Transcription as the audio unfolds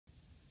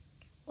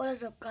What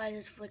is up, guys?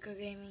 It's Flicker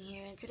Gaming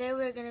here, and today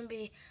we're gonna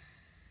be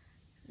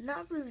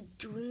not really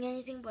doing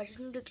anything, but I just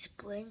need to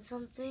explain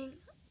something.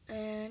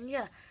 And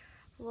yeah,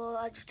 well,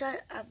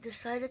 I've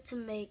decided to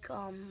make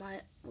my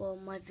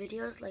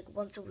videos like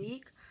once a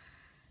week,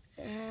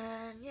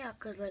 and yeah,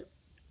 cause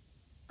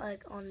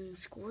like on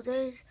school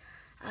days,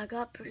 I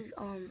got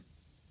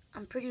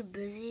I'm pretty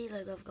busy.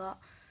 Like I've got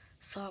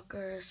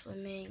soccer,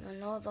 swimming,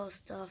 and all those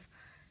stuff,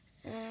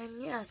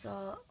 and yeah,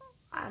 so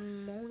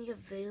I'm only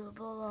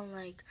available on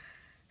like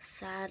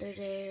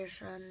Saturday or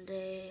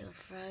Sunday or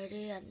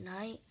Friday at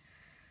night.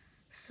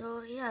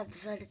 So yeah, I've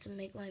decided to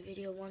make my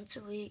video once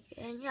a week,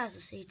 and yeah, so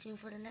stay tuned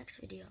for the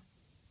next video.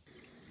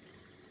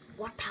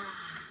 Wata!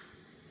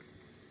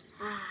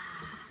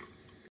 Ah.